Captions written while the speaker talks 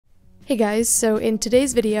Hey guys, so in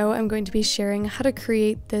today's video I'm going to be sharing how to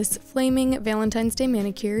create this flaming Valentine's Day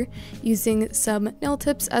manicure using some nail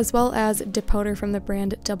tips as well as dip powder from the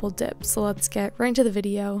brand Double Dip. So let's get right into the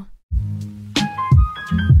video.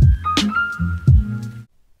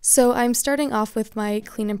 So I'm starting off with my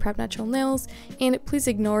clean and prep natural nails, and please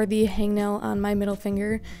ignore the hangnail on my middle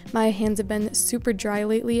finger. My hands have been super dry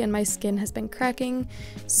lately and my skin has been cracking,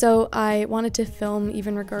 so I wanted to film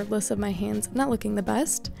even regardless of my hands not looking the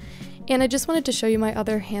best. And I just wanted to show you my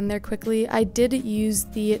other hand there quickly. I did use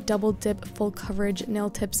the Double Dip full coverage nail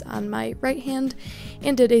tips on my right hand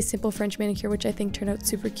and did a simple French manicure, which I think turned out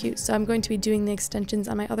super cute. So I'm going to be doing the extensions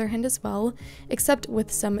on my other hand as well, except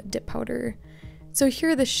with some dip powder. So here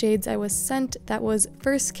are the shades I was sent. That was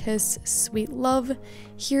First Kiss, Sweet Love.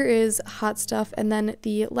 Here is Hot Stuff, and then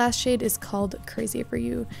the last shade is called Crazy For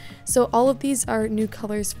You. So all of these are new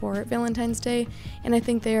colors for Valentine's Day, and I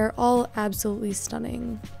think they are all absolutely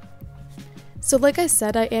stunning. So like I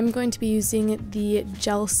said, I am going to be using the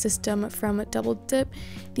gel system from Double Dip.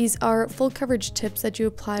 These are full coverage tips that you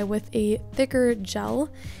apply with a thicker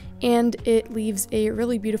gel, and it leaves a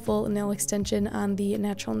really beautiful nail extension on the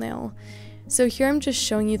natural nail. So here I'm just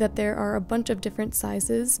showing you that there are a bunch of different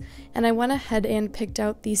sizes, and I went ahead and picked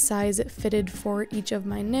out the size fitted for each of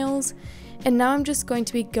my nails. And now I'm just going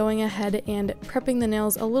to be going ahead and prepping the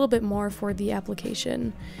nails a little bit more for the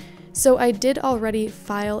application. So I did already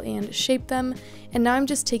file and shape them, and now I'm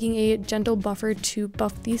just taking a gentle buffer to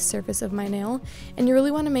buff the surface of my nail, and you really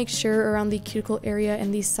want to make sure around the cuticle area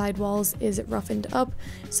and the side walls is roughened up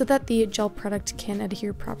so that the gel product can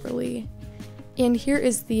adhere properly. And here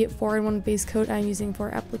is the 4-in-1 base coat I'm using for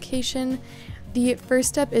application. The first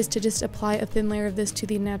step is to just apply a thin layer of this to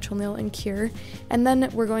the natural nail and cure, and then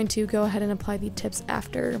we're going to go ahead and apply the tips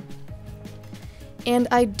after. And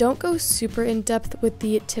I don't go super in depth with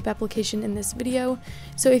the tip application in this video,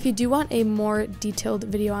 so if you do want a more detailed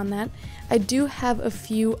video on that, I do have a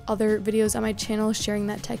few other videos on my channel sharing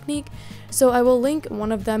that technique, so I will link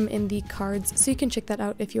one of them in the cards so you can check that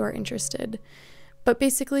out if you are interested. But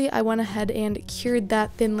basically, I went ahead and cured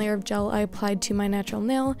that thin layer of gel I applied to my natural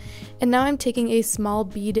nail, and now I'm taking a small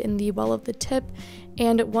bead in the well of the tip,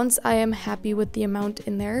 and once I am happy with the amount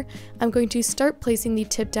in there, I'm going to start placing the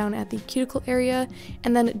tip down at the cuticle area,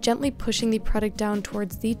 and then gently pushing the product down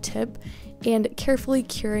towards the tip, and carefully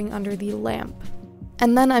curing under the lamp.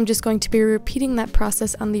 And then I'm just going to be repeating that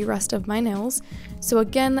process on the rest of my nails. So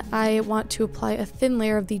again, I want to apply a thin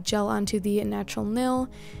layer of the gel onto the natural nail,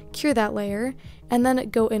 cure that layer, and then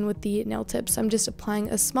go in with the nail tips. I'm just applying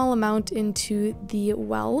a small amount into the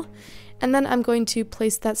well, and then I'm going to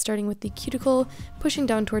place that starting with the cuticle, pushing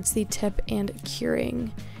down towards the tip and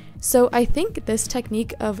curing. So I think this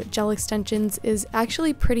technique of gel extensions is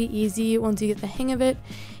actually pretty easy once you get the hang of it.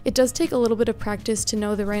 It does take a little bit of practice to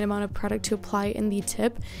know the right amount of product to apply in the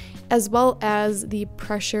tip, as well as the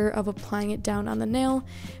pressure of applying it down on the nail.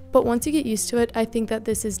 But once you get used to it, I think that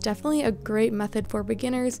this is definitely a great method for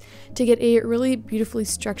beginners to get a really beautifully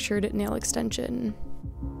structured nail extension.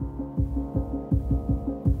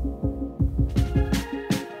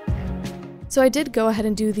 So I did go ahead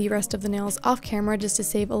and do the rest of the nails off camera just to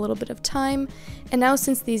save a little bit of time, and now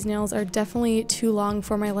since these nails are definitely too long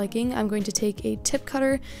for my liking, I'm going to take a tip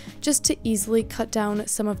cutter just to easily cut down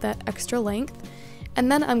some of that extra length. And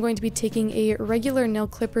then I'm going to be taking a regular nail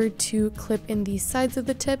clipper to clip in the sides of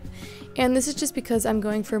the tip, and this is just because I'm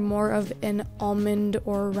going for more of an almond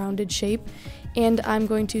or rounded shape, and I'm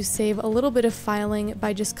going to save a little bit of filing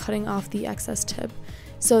by just cutting off the excess tip.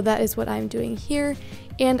 So that is what I'm doing here,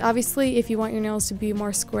 and obviously if you want your nails to be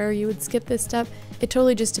more square, you would skip this step. It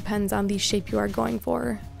totally just depends on the shape you are going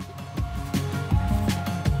for.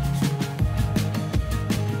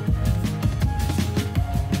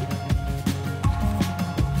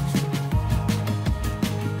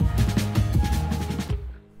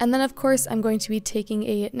 And then of course I'm going to be taking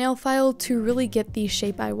a nail file to really get the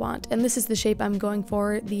shape I want, and this is the shape I'm going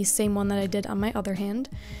for, the same one that I did on my other hand.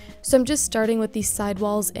 So I'm just starting with the side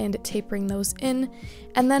walls and tapering those in,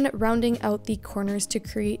 and then rounding out the corners to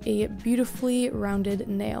create a beautifully rounded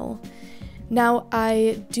nail. Now,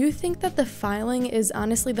 I do think that the filing is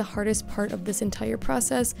honestly the hardest part of this entire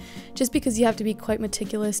process, just because you have to be quite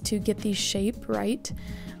meticulous to get the shape right.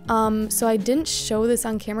 So I didn't show this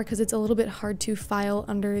on camera because it's a little bit hard to file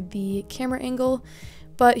under the camera angle,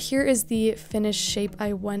 but here is the finished shape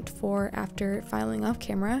I went for after filing off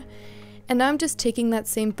camera. And now I'm just taking that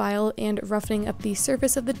same file and roughening up the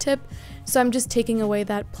surface of the tip, so I'm just taking away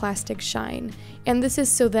that plastic shine. And this is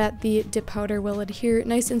so that the dip powder will adhere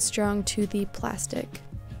nice and strong to the plastic.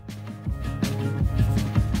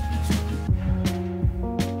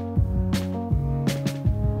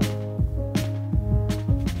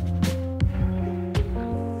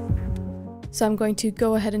 So I'm going to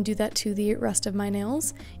go ahead and do that to the rest of my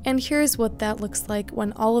nails, and here's what that looks like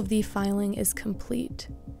when all of the filing is complete.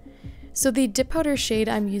 So the dip powder shade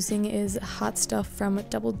I'm using is Hot Stuff from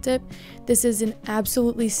Double Dip. This is an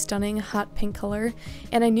absolutely stunning hot pink color,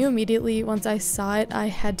 and I knew immediately once I saw it I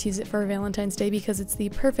had to use it for Valentine's Day because it's the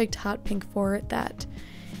perfect hot pink for that.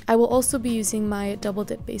 I will also be using my Double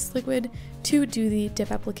Dip base liquid to do the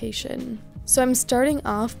dip application. So I'm starting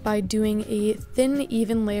off by doing a thin,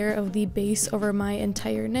 even layer of the base over my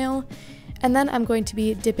entire nail, and then I'm going to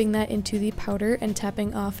be dipping that into the powder and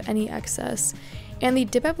tapping off any excess. And the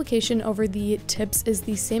dip application over the tips is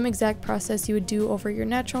the same exact process you would do over your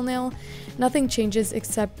natural nail. Nothing changes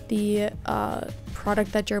except the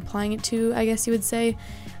product that you're applying it to, I guess you would say,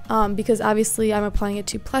 because obviously I'm applying it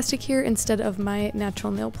to plastic here instead of my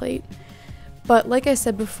natural nail plate. But like I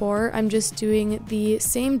said before, I'm just doing the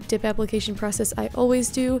same dip application process I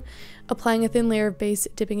always do, applying a thin layer of base,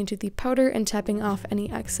 dipping into the powder, and tapping off any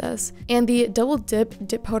excess. And the Double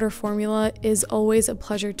Dip powder formula is always a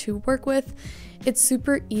pleasure to work with. It's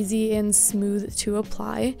super easy and smooth to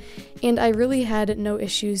apply, and I really had no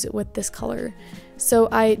issues with this color. So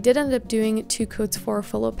I did end up doing 2 coats for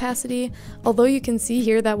full opacity, although you can see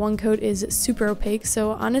here that one coat is super opaque,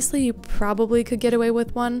 so honestly you probably could get away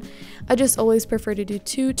with 1. I just always prefer to do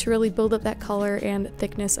 2 to really build up that color and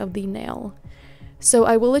thickness of the nail. So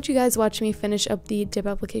I will let you guys watch me finish up the dip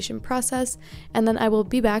application process, and then I will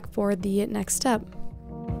be back for the next step.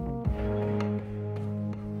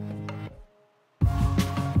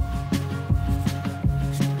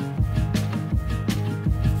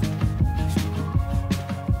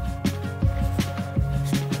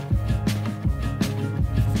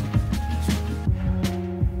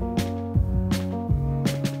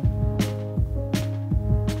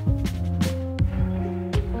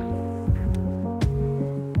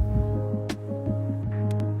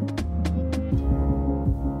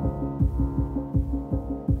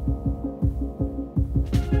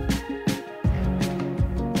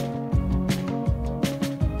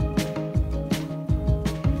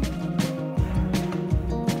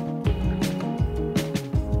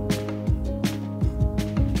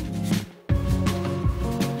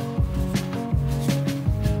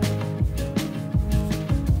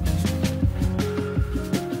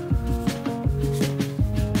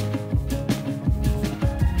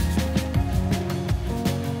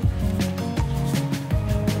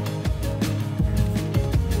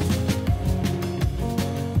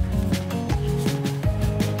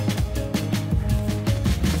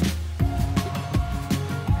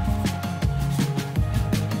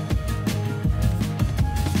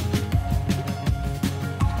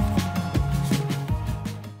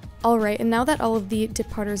 Alright, and now that all of the dip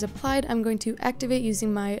powder is applied, I'm going to activate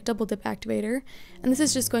using my Double Dip activator, and this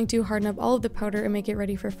is just going to harden up all of the powder and make it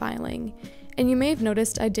ready for filing. And you may have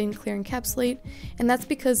noticed I didn't clear encapsulate, and that's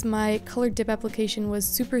because my colored dip application was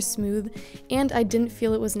super smooth, and I didn't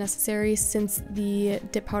feel it was necessary since the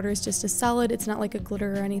dip powder is just a solid, it's not like a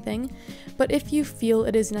glitter or anything. But if you feel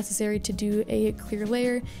it is necessary to do a clear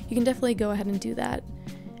layer, you can definitely go ahead and do that.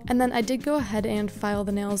 And then I did go ahead and file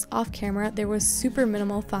the nails off camera. There was super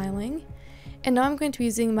minimal filing. And now I'm going to be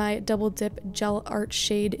using my Double Dip Gel Art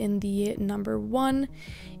shade in the number 1,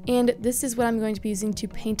 and this is what I'm going to be using to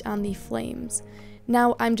paint on the flames.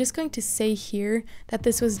 Now I'm just going to say here that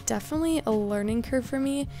this was definitely a learning curve for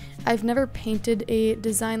me. I've never painted a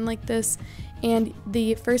design like this, and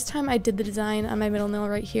the first time I did the design on my middle nail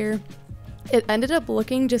right here, it ended up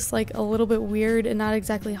looking just like a little bit weird and not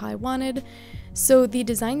exactly how I wanted. So the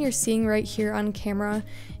design you're seeing right here on camera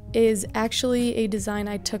is actually a design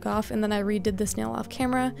I took off and then I redid this nail off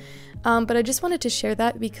camera, but I just wanted to share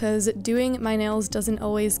that because doing my nails doesn't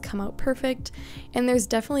always come out perfect, and there's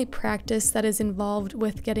definitely practice that is involved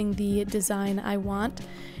with getting the design I want.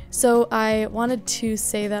 So I wanted to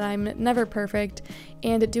say that I'm never perfect,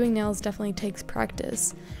 and doing nails definitely takes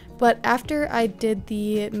practice. But after I did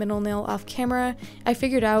the middle nail off camera, I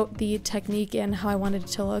figured out the technique and how I wanted it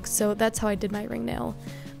to look, so that's how I did my ring nail.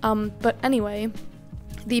 But anyway,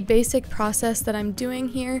 the basic process that I'm doing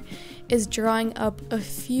here is drawing up a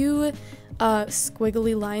few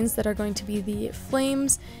squiggly lines that are going to be the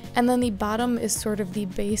flames, and then the bottom is sort of the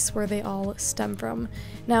base where they all stem from.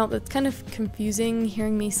 Now that's kind of confusing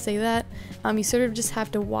hearing me say that. You sort of just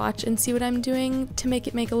have to watch and see what I'm doing to make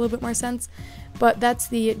it make a little bit more sense, but that's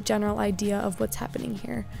the general idea of what's happening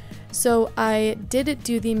here. So I did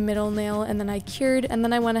do the middle nail and then I cured, and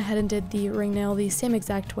then I went ahead and did the ring nail the same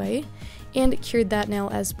exact way and cured that nail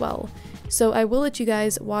as well. So I will let you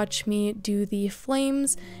guys watch me do the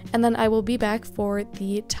flames, and then I will be back for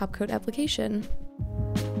the top coat application.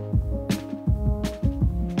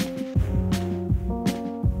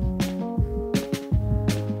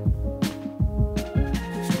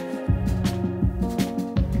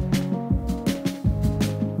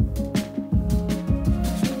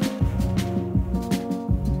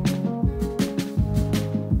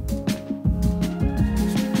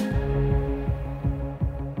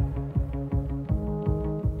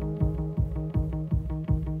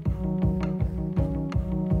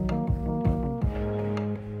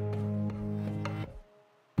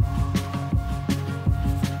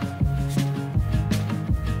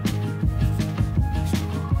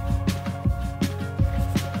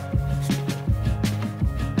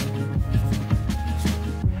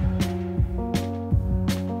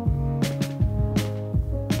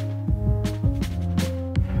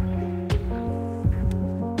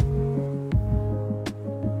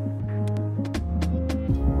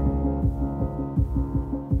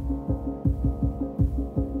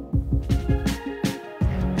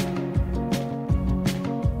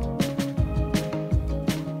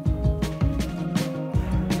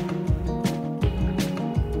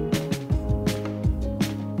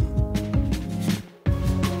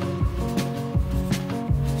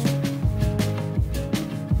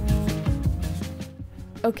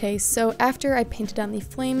 Okay, so after I painted on the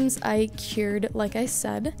flames, I cured like I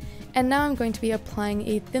said, and now I'm going to be applying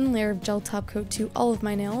a thin layer of gel top coat to all of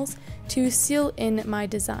my nails to seal in my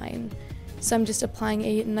design. So I'm just applying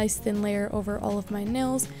a nice thin layer over all of my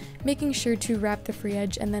nails, making sure to wrap the free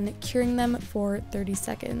edge and then curing them for 30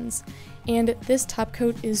 seconds. And this top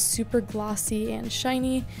coat is super glossy and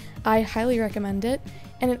shiny. I highly recommend it.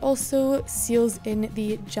 And it also seals in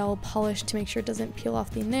the gel polish to make sure it doesn't peel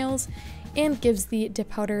off the nails and gives the dip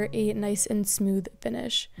powder a nice and smooth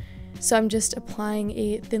finish. So I'm just applying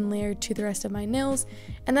a thin layer to the rest of my nails,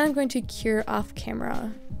 and then I'm going to cure off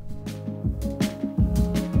camera.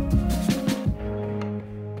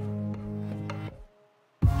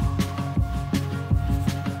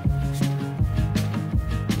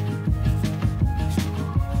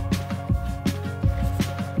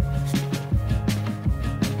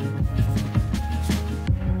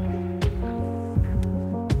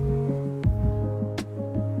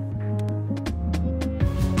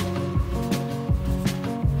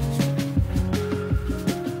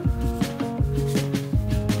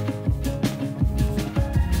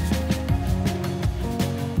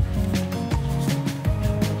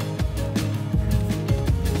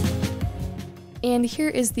 And here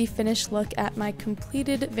is the finished look at my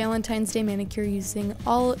completed Valentine's Day manicure using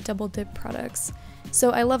all double dip products.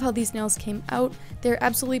 So I love how these nails came out. They're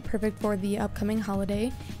absolutely perfect for the upcoming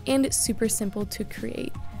holiday and super simple to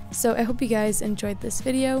create. So I hope you guys enjoyed this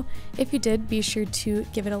video. If you did, be sure to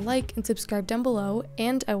give it a like and subscribe down below,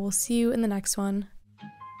 and I will see you in the next one.